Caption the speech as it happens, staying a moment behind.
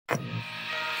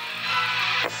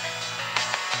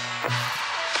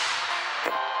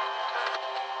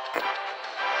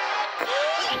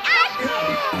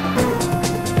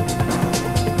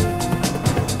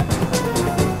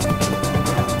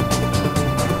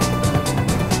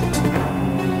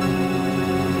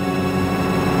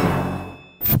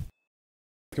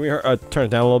Can we turn it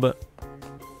down a little bit?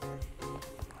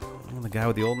 The guy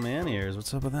with the old man ears.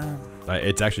 What's up with that?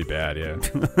 It's actually bad,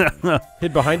 yeah.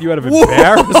 Hid behind you out of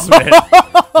embarrassment.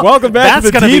 Welcome back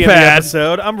to the D-pad.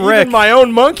 Episode. I'm Rick. Even my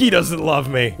own monkey doesn't love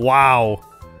me. Wow.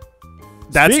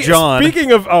 That's John.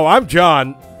 Speaking of, I'm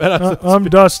John. I'm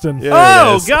Dustin.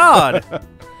 Yeah, God.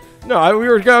 No, I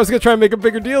was gonna try and make a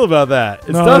bigger deal about that. It's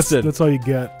no, Dustin. That's all you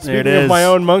get. Speaking of my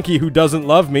own monkey who doesn't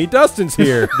love me, Dustin's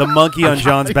here. The monkey on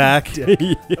John's back. Yeah.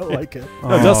 I like it. No,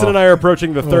 Dustin and I are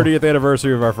approaching the 30th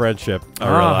anniversary of our friendship. How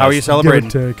are you celebrating?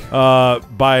 Give or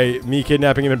take. By me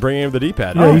kidnapping him and bringing him to the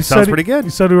D-pad. Yeah, he sounds pretty good.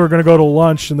 He said we were going to go to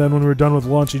lunch, and then when we were done with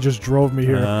lunch, he just drove me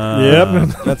here.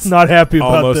 Yep. That's not happy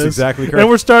about almost this. exactly correct. And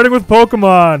we're starting with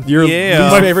Pokemon. Your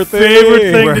my favorite thing.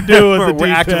 Favorite thing to do with the We're D-pad.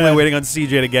 actively waiting on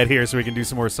CJ to get here so we can do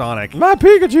some more Sonic. My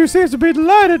Pikachu seems to be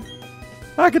delighted.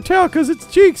 I can tell because its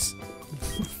cheeks.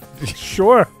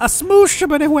 Sure. A smoosh,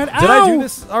 but it went out. Did I do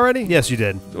this already? Yes, you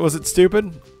did. Was it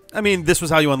stupid? I mean, this was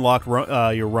how you unlock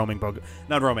your roaming Pokemon.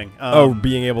 Not roaming.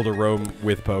 Being able to roam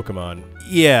with Pokemon.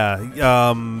 Yeah.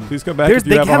 Please come back if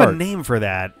you they have have a a heart. name for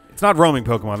that. It's not roaming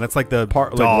Pokemon. That's like the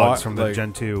dogs from the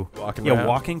Gen 2. Walking yeah, around.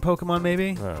 walking Pokemon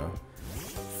maybe? Oh.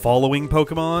 Following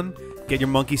Pokemon? Get your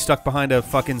monkey stuck behind a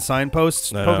fucking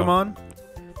signpost Pokemon?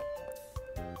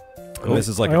 And this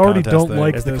is like I a already contest don't thing.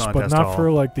 like It's the this, but contest not hall.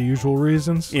 for like the usual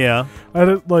reasons. Yeah. I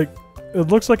don't, like. It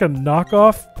looks like a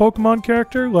knockoff Pokemon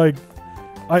character. Like,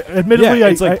 admittedly, yeah,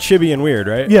 it's like chibi and weird,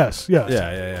 right? Yes, yes.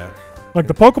 Yeah. Like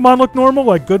the Pokemon look normal,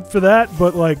 like good for that,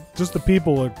 but like just the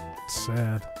people look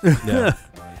sad. Yeah.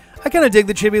 I kind of dig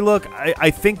the chibi look. I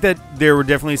think that there were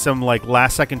definitely some like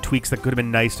last second tweaks that could have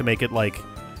been nice to make it like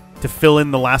to fill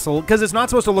in the last little, because it's not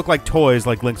supposed to look like toys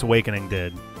like Link's Awakening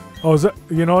did. Oh, is that?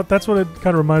 You know what? That's what it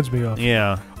kind of reminds me of.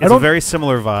 Yeah, it's a very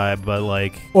similar vibe, but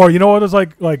like. Or you know what? It's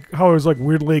like how I was like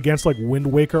weirdly against like Wind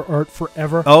Waker art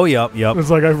forever. Oh yep.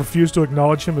 It's like I refuse to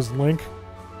acknowledge him as Link.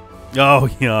 Oh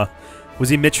yeah. Was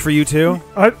he Mitch for you too?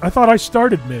 I thought I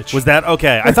started Mitch. Was that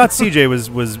okay? I thought CJ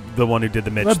was the one who did the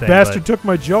Mitch that thing. bastard took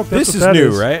my joke. That's This is what that new,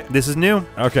 is. right? This is new.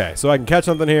 Okay, so I can catch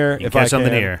something here. You can catch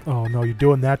something here. Oh no, you're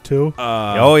doing that too?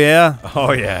 Oh yeah.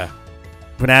 Oh yeah.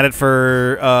 Been at it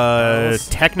for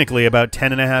technically about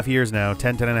 10 and a half years now.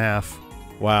 10 and a half.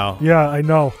 Wow. Yeah, I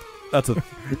know. That's God,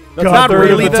 not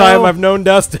really the though. time I've known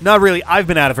Dustin. Not really. I've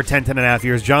been at it for 10 and a half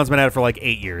years. John's been at it for like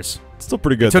 8 years. Still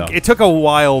pretty good. It took a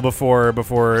while before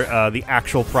the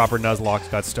actual proper Nuzlocke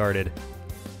got started.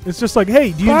 It's just like,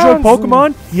 hey, do you enjoy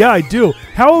Pokemon? Yeah, I do.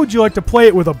 How would you like to play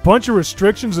it with a bunch of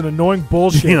restrictions and annoying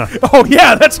bullshit? Yeah. Oh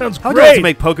yeah, that sounds How would you like great. to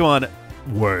make Pokemon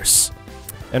worse?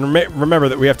 And remember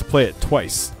that we have to play it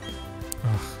twice.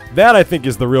 That I think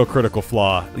is the real critical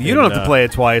flaw. You don't have to play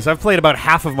it twice. I've played about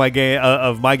half of my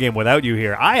game without you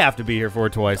here. I have to be here for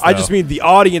it twice. Though. I just mean the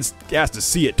audience has to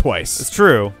see it twice. It's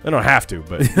true. They don't have to,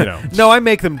 but you know. No, I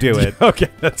make them do it. Okay,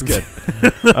 that's good.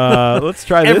 Let's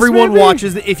try this. Everyone maybe?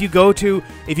 watches. If you go to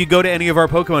any of our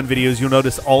Pokemon videos, you'll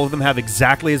notice all of them have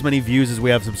exactly as many views as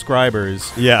we have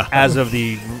subscribers. Yeah. As of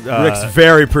the Rick's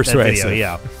very that persuasive. video,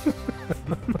 yeah.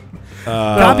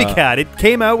 Copycat. It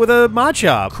came out with a mod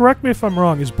shop. Correct me if I'm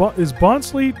wrong. Is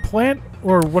Bonsly plant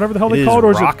or whatever the hell they It call is it,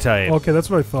 or is rock it type. Okay, that's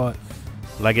what I thought.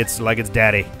 Like it's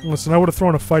daddy. Listen, I would have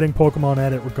thrown a fighting Pokemon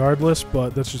at it regardless,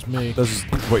 but that's just me. This is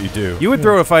what you do. You would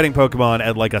throw a fighting Pokemon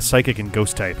at like a psychic and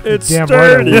ghost type. It's damn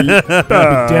sturdy. right. I'd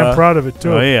be damn proud of it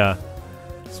too. Oh yeah.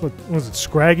 That's what was it?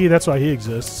 Scraggy. That's why he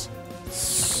exists.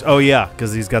 Oh yeah,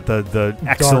 because he's got the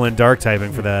excellent dark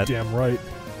typing for that. Damn right.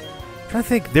 I'm trying to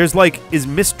think. There's like, is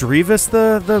Miss Drevis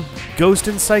the ghost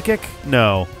and psychic?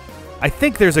 No, I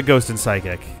think there's a ghost and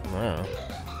psychic. Wow.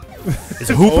 Is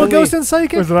Hoopa ghost and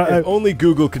psychic? Listen, If only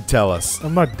Google could tell us.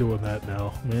 I'm not doing that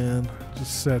now, man.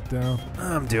 Just sat down.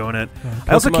 I'm doing it.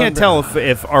 I also can't tell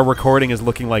if our recording is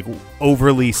looking like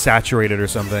overly saturated or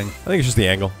something. I think it's just the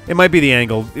angle. It might be the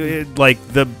angle. Yeah.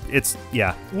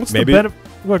 What's Maybe. the benefit?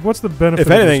 Like, what's the benefit? If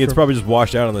of anything, this it's probably just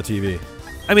washed out on the TV.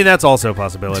 I mean, that's also a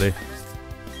possibility.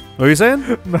 What are you saying?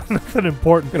 nothing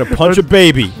important. I'm gonna punch a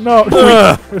baby. No.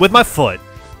 With my foot.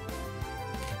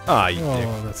 Ah, you dick.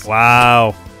 Oh, that's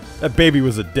Wow. That baby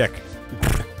was a dick.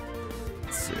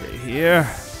 Let's see here.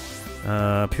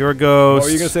 Pure Ghost. What were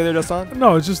you gonna say there, Justin?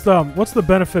 no. It's just what's the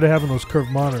benefit of having those curved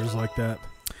monitors like that?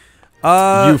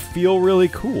 You feel really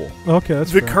cool. Okay,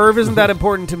 that's The fair. curve isn't that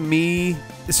important to me.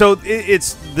 So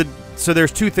So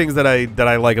there's two things that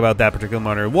I like about that particular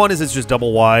monitor. One is it's just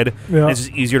double wide. Yeah. It's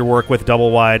just easier to work with double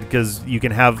wide because you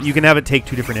can have it take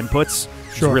two different inputs,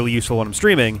 which Sure. is really useful when I'm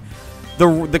streaming.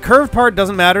 The curved part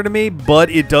doesn't matter to me, but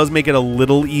it does make it a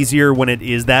little easier when it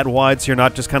is that wide, so you're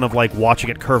not just kind of like watching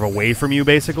it curve away from you,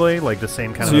 basically, like the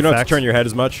same kind of. So you don't have effects. to turn your head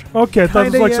as much. Okay, I thought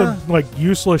it was like Kinda, some like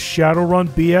useless Shadowrun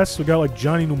BS. We got like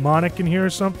Johnny Mnemonic in here or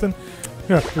something.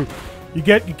 Yeah, you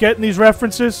getting these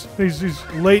references? These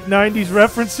late '90s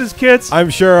references, kids? I'm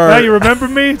sure now you remember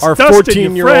me. It's our Dustin,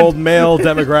 14-year-old male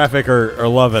demographic are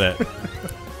loving it.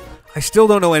 I still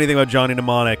don't know anything about Johnny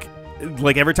Mnemonic.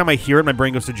 Like, every time I hear it, my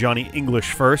brain goes to Johnny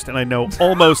English first, and I know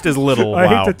almost as little. I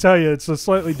Wow. hate to tell you, it's a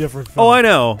slightly different film. Oh, I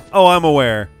know. Oh, I'm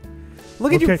aware.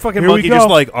 Look at you Okay, fucking here we monkey go. just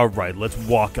like, all right, let's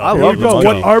walk up. I Here love we the go. monkey.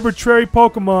 What arbitrary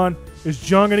Pokemon is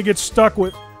John going to get stuck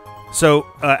with? So,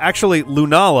 actually,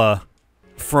 Lunala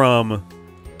from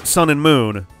Sun and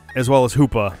Moon, as well as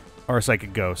Hoopa, are a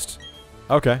psychic ghost.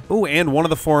 Okay. Ooh, and one of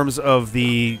the forms of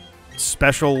the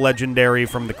special legendary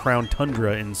from the Crown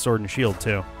Tundra in Sword and Shield,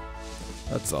 too.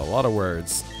 That's a lot of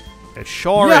words. It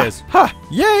sure Yeah. is. Ha!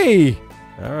 Yay!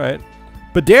 All right.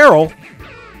 But Daryl,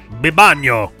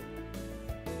 Bibanyo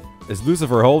is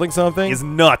Lucifer holding something? is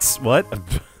nuts. What?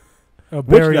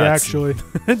 Barry, nuts? actually.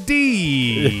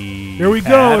 D. Here we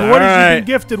go. And what has he been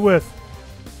gifted with?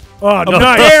 Oh,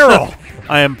 nice. Daryl!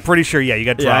 I am pretty sure, yeah, you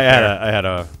got dropped there. I had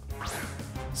a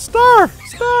star.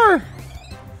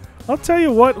 I'll tell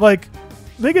you what, like,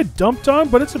 they get dumped on,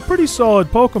 but it's a pretty solid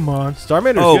Pokemon.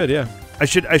 Starmander's Oh. good, yeah. I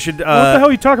should what the hell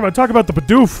are you talking about? Talk about the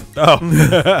Bidoof.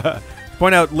 Oh.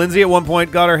 point out, Lindsay at one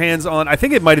point got her hands on, I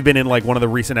think it might have been in like one of the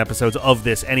recent episodes of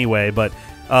this anyway, but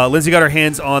Lindsay got her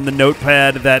hands on the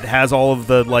notepad that has all of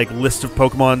the like list of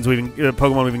Pokemon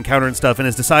we've encountered and stuff, and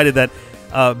has decided that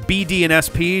BD and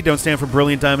SP don't stand for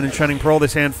Brilliant Diamond and Shining Pearl. They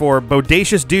stand for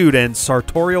Bodacious Dude and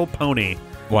Sartorial Pony.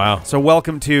 Wow. So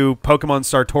welcome to Pokemon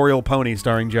Sartorial Pony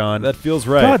starring John. That feels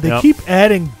right. God, they Yep. keep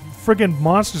adding friggin'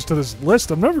 monsters to this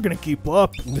list. I'm never going to keep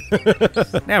up.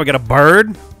 Now we got a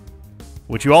bird,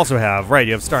 which you also have. Right,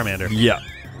 you have Starmander. Yeah.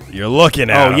 You're looking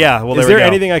at Oh, him. yeah. Well, Is there we there go.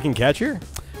 anything I can catch here?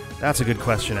 That's a good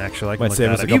question, actually. I can Might look save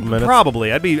that us a up. couple minutes.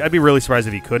 Probably. I'd be really surprised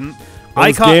if you couldn't. Well,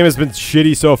 this game has been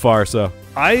shitty so far, so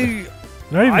I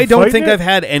Not even don't fighting think it? I've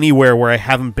had anywhere where I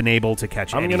haven't been able to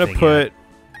catch I'm anything gonna put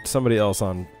somebody else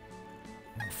on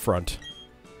front.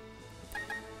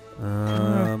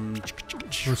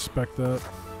 Respect that.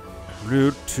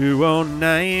 Route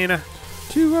 209.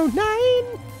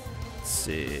 209. Let's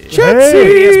see.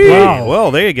 Hey! Wow.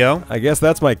 Well, there you go. I guess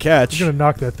that's my catch. You're going to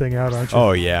knock that thing out, aren't you?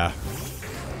 Oh yeah.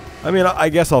 I mean, I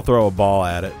guess I'll throw a ball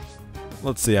at it.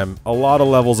 Let's see. I'm a lot of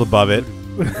levels above it.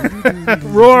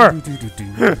 Roar!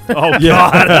 Oh,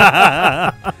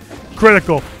 Yeah. God.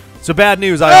 Critical. So bad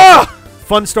news.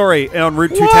 Fun story. On Route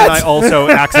 210, What? I also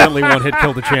accidentally one-hit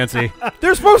killed a Chansey.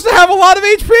 They're supposed to have a lot of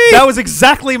HP. That was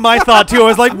exactly my thought, too. I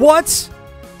was like, what?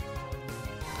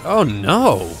 Oh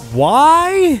no.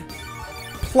 Why?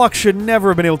 Pluck should never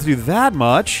have been able to do that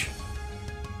much.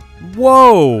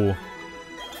 Whoa.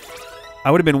 I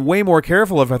would have been way more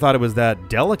careful if I thought it was that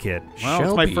delicate. Wow,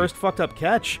 it's my Shelby. first fucked up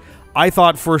catch. I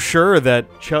thought for sure that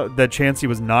that Chansey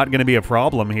was not going to be a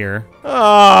problem here.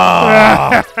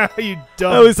 Ah. You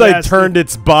dumb At least I bastard. turned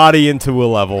its body into a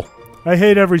level. I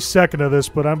hate every second of this,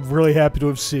 but I'm really happy to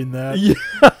have seen that. Yeah.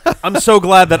 I'm so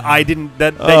glad that I didn't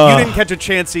that you didn't catch a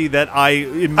Chansey that I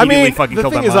immediately I mean, fucking the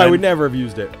killed thing on is, mine. I would never have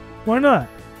used it. Why not?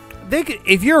 They could,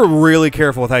 if you're really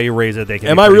careful with how you raise it, they can.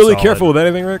 Am be I pretty really solid. careful with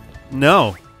anything, Rick?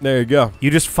 No. There you go.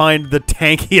 You just find the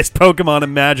tankiest Pokemon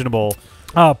imaginable.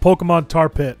 Pokemon Tar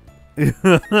Pit.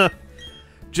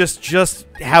 Just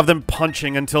have them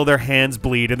punching until their hands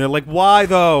bleed, and they're like, "Why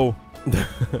though?"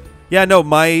 Yeah, no,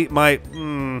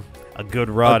 a good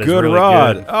rod A is good really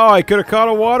rod. good. Oh, I could have caught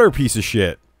a water piece of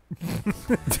shit.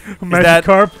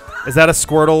 Magikarp. Is that a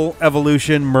Squirtle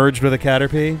evolution merged with a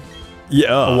Caterpie?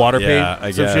 Yeah, A water yeah, pea?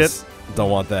 I Some guess. Don't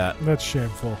want that. That's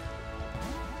shameful.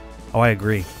 Oh, I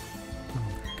agree.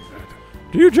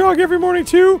 Do you jog every morning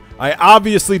too? I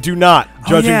obviously do not,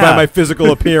 judging yeah. by my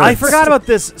physical appearance. I forgot about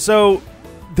this. So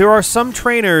there are some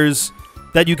trainers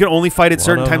that you can only fight at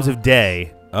certain times of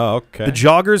day. Oh, okay. The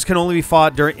joggers can only be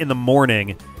fought in the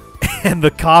morning, and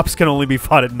the cops can only be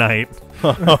fought at night.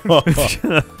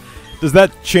 Does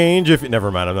that change if?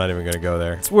 Never mind. I'm not even going to go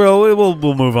there. Well,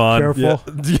 we'll move on. Careful.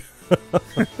 Yeah.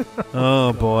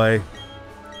 Oh boy.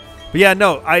 But yeah,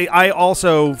 no, I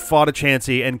also fought a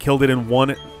Chansey and killed it in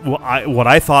one what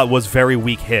I thought was very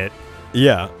weak hit.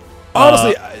 Yeah.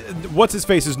 Honestly, what's his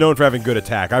face is known for having good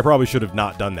attack. I probably should have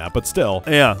not done that, but still,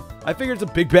 Yeah. I figured it's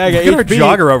a big bag of Look at our HP.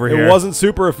 jogger over here. It wasn't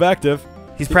super effective.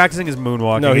 He's practicing his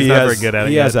moonwalking. No, He's he not has. very good at it.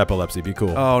 He yet. has epilepsy. Be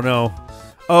cool. Oh no.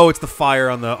 Oh, it's the fire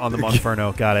on the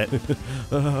Monferno. Got it.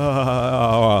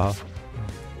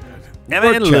 Emma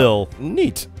Emma Lil.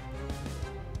 Neat.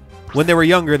 When they were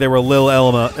younger, they were Lil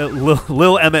Emma and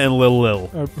Lil.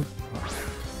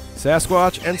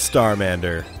 Sasquatch and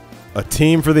Starmander. A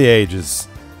team for the ages.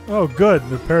 Oh, good.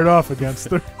 They're paired off against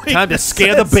their Time to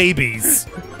scare the babies.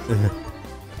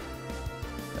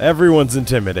 Everyone's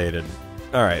intimidated.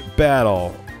 All right,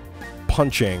 battle.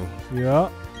 Punching. Yeah.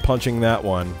 Punching that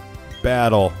one.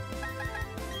 Battle.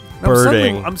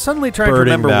 I'm suddenly trying to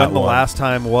remember when the one. last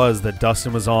time was that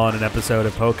Dustin was on an episode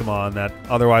of Pokemon that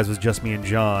otherwise was just me and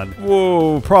John.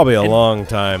 Whoa, probably a long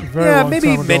time. Yeah,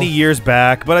 maybe many years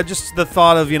back, but the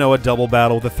thought of, a double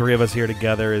battle with the three of us here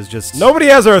together is just... Nobody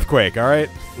has Earthquake, all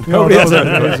right? Nobody has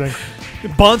Earthquake.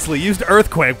 Bunsley used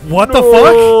Earthquake. What the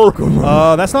fuck?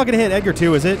 That's not going to hit Edgar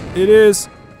too, is it? It is.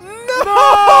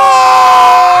 No!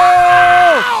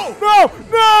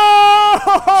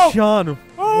 John,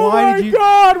 why did you...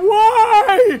 God,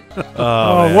 why?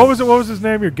 Oh, what was his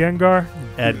name? Your Gengar?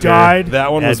 Edgar. Died?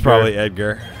 That one was probably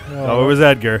Edgar. Oh, it was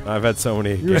Edgar. I've had so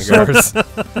many You were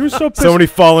Gengars. You were so pissed. So many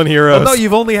fallen heroes. Oh, no,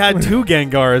 you've only had 2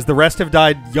 Gengars. The rest have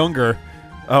died younger.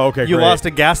 Oh, okay, You great. lost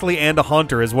a Ghastly and a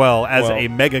Haunter as well as a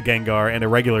Mega Gengar and a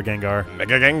regular Gengar.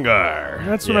 Mega Gengar.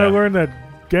 That's when I learned that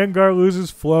Gengar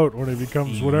loses float when it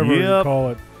becomes whatever you call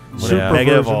it. Super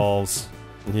Mega evolves.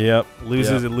 Yep. It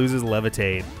loses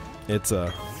levitate. It's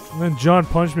a... And then John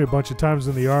punched me a bunch of times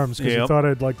in the arms because he thought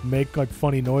I'd make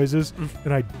funny noises,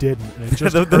 and I didn't. And it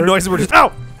just the noises were just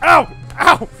ow, ow,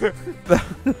 ow.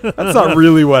 That's not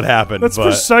really what happened. That's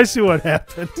precisely what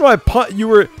happened. So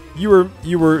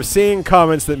you were saying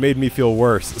comments that made me feel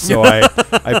worse. So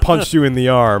I punched you in the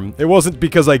arm. It wasn't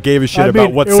because I gave a shit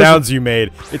about what sounds you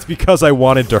made. It's because I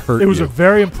wanted to hurt you. It was a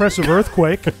very impressive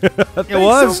earthquake. It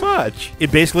was so much.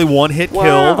 It basically one-hit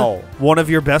killed one of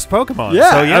your best Pokemon. Yeah,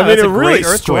 so, I mean, that's a really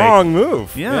strong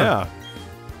move. Yeah.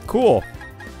 Cool.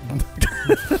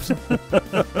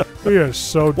 We are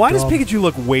so Why dumb. does Pikachu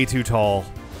look way too tall?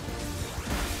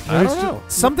 I don't know.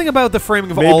 Something about the framing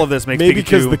of all of this makes maybe Pikachu...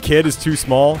 because the kid is too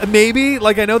small. Maybe.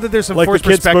 Like, I know that there's some forced the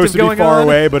kid's perspective supposed to be going far on.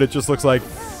 away, but it just looks like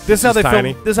This is how they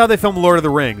tiny. film. This is how they film Lord of the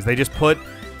Rings. They just put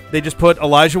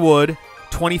Elijah Wood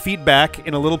 20 feet back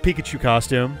in a little Pikachu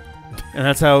costume, and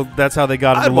that's how they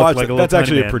got him to look like a little That's tiny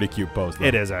actually man. a pretty cute pose. Though.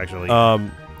 It is actually.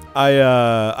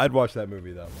 I'd watch that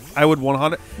movie though. I would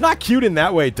 100. Not cute in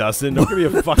that way, Dustin. Don't give me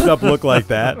a fucked up look like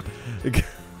that.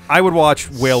 I would watch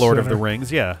Whale Lord of the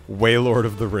Rings. Yeah. Waylord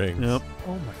of the Rings. Yep.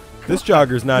 Oh my! This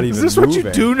jogger's not even. Is this moving. what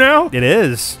you do now? It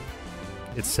is.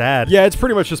 It's sad. Yeah, it's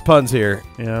pretty much just puns here.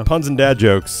 Yeah. Puns and dad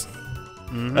jokes.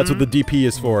 That's what the DP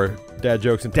is for. Dad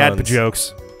jokes and puns. Dad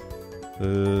jokes.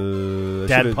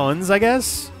 Dad puns, I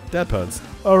guess. Dad puns.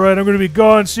 All right, I'm going to be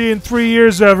gone. See you in 3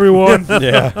 years, everyone.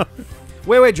 Yeah.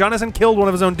 Wait, John hasn't killed one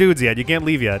of his own dudes yet. You can't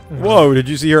leave yet. Whoa, did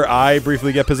you see her eye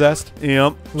briefly get possessed?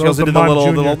 Yep. She Well, also the did the Mon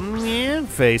little Jr.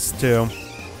 face, too.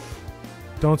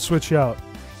 Don't switch out.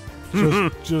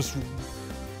 Just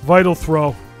vital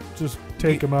throw. Just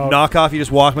take him out. Knock off, you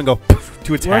just walk him and go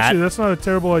to its Well, hat. actually, that's not a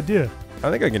terrible idea. I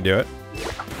think I can do it.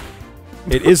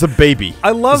 It is a baby.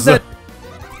 I love that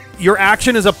your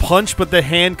action is a punch, but the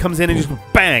hand comes in and just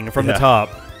bang from the top.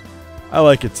 I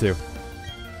like it too.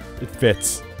 It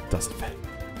fits. Doesn't fit.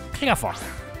 Clever.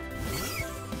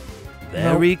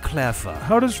 Very clever.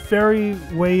 How does Fairy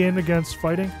weigh in against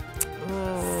fighting?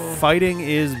 Fighting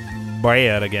is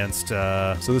bad against...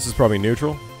 So this is probably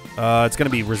neutral? it's going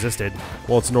to be resisted.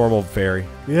 Well, it's normal fairy.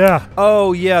 Yeah.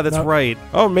 Oh, yeah, that's right.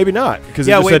 Oh, maybe not. Because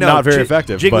Yeah, it just wait, said no, not very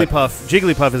effective. but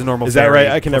Jigglypuff is a normal Is fairy. that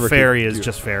right? I can never Fairy keep- is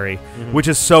just fairy, which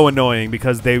is so annoying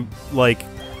because they, like...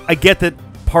 I get that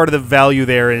part of the value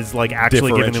there is, like,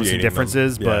 actually giving them some Differentiating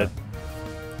differences, them.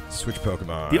 but... Switch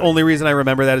Pokemon. The only reason I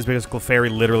remember that is because Clefairy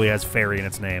literally has fairy in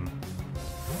its name.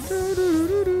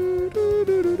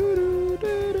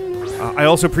 I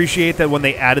also appreciate that when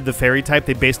they added the fairy type,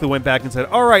 they basically went back and said,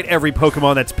 all right, every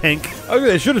Pokemon that's pink. Okay,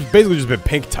 they should have basically just been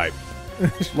pink type.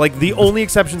 Like, the only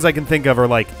exceptions I can think of are,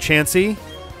 like, Chansey.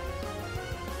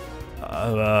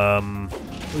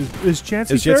 Is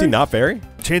Chansey Is fairy? Chansey not fairy?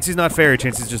 Chansey's not fairy.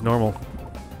 Chansey's just normal.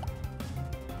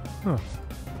 Huh.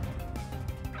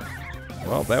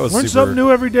 Well, that was Learn super... something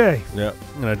new every day. Yeah.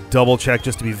 I'm going to double check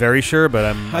just to be very sure, but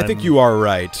I think you are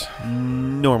right.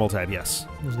 Normal type, yes.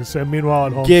 I was going to say, meanwhile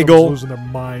at home, Giggle. someone's losing their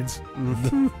minds.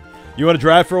 You want to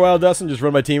drive for a while, Dustin? Just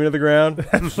run my team into the ground?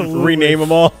 Absolutely. Rename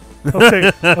them all?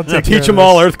 I'll take Teach them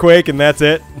all Earthquake, and that's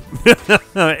it?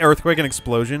 Earthquake and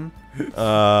explosion.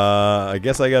 I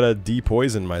guess I gotta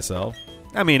de-poison myself.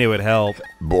 I mean, it would help.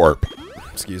 Borp.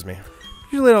 Excuse me.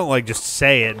 Usually don't, like, just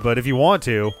say it, but if you want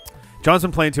to. John's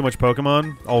been playing too much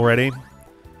Pokemon already.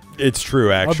 It's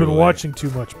true, actually. I've been watching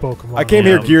too much Pokemon. I came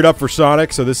here geared up for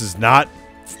Sonic, so this is not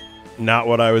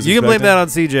what I was You can blame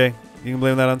expecting. that on CJ. You can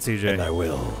blame that on CJ. And I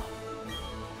will.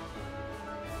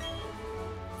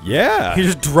 Yeah. You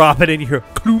just drop it in your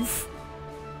kloof.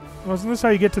 Wasn't this how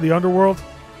you get to the underworld?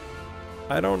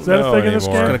 I don't Is that a know thing in this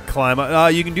anymore. game? Gonna climb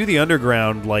up. You can do the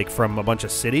underground like from a bunch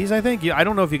of cities. I think. I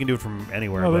don't know if you can do it from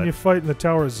anywhere. No, then but you fight in the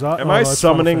Tower of Zod. Am I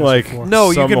summoning like No,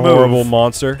 you some can horrible move.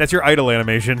 monster? That's your idle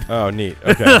animation. Oh, neat.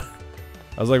 Okay.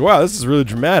 I was like, wow, this is really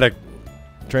dramatic.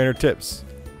 Trainer tips.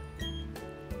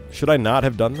 Should I not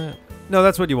have done that? No,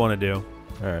 that's what you want to do.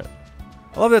 All right.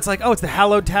 I love that it's like, oh, it's the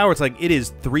hallowed tower. It's like it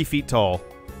is 3 feet tall.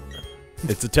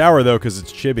 It's a tower though, because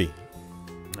it's chibi.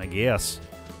 I guess.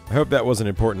 I hope that wasn't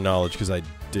important knowledge, because I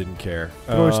didn't care.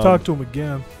 You always talk to him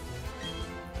again.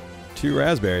 2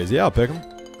 raspberries. Yeah, I'll pick them.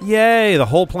 Yay! The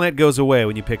whole plant goes away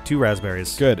when you pick 2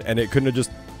 raspberries. Good. And it couldn't have just...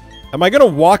 Am I going to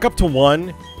walk up to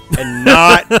one and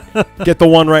not get the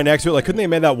one right next to it? Like, couldn't they have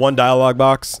made that one dialogue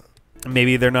box?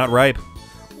 Maybe they're not ripe.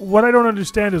 What I don't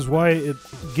understand is why it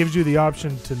gives you the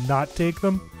option to not take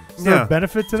them. Is there a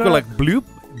benefit to that? Go like bloop,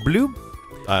 bloop.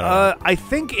 I don't know. I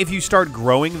think if you start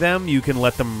growing them, you can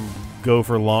let them go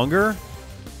for longer.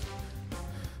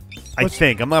 I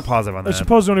think. I'm not positive on I that.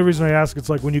 suppose the only reason I ask, it's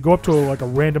like when you go up to a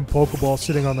random Pokeball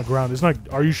sitting on the ground, it's not.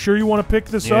 Are you sure you want to pick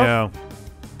this up? Yeah.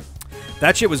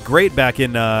 That shit was great back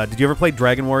in. Did you ever play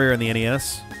Dragon Warrior on the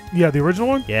NES? Yeah, the original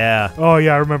one? Yeah. Oh,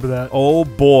 yeah, I remember that. Oh,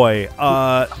 boy.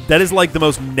 That is like the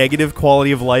most negative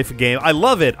quality of life game. I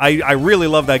love it. I really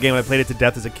love that game. I played it to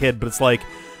death as a kid, but it's like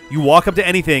you walk up to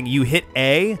anything, you hit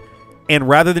A, and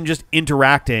rather than just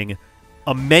interacting,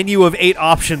 a menu of 8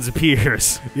 options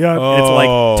appears. Yeah. It's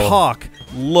like talk,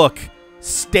 look,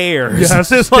 stairs.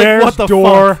 Yes, It's stairs, like, what the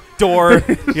door. fuck? Door.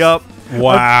 Yep.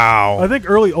 Wow. I think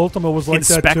early Ultima was like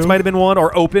that, Inspect too. might have been one,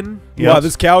 or open. Wow,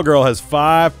 this cowgirl has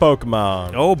 5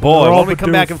 Pokemon. Oh, boy. They're all Why don't we come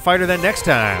Bidoof. back and fight her then next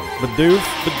time?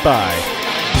 Bidoof, goodbye.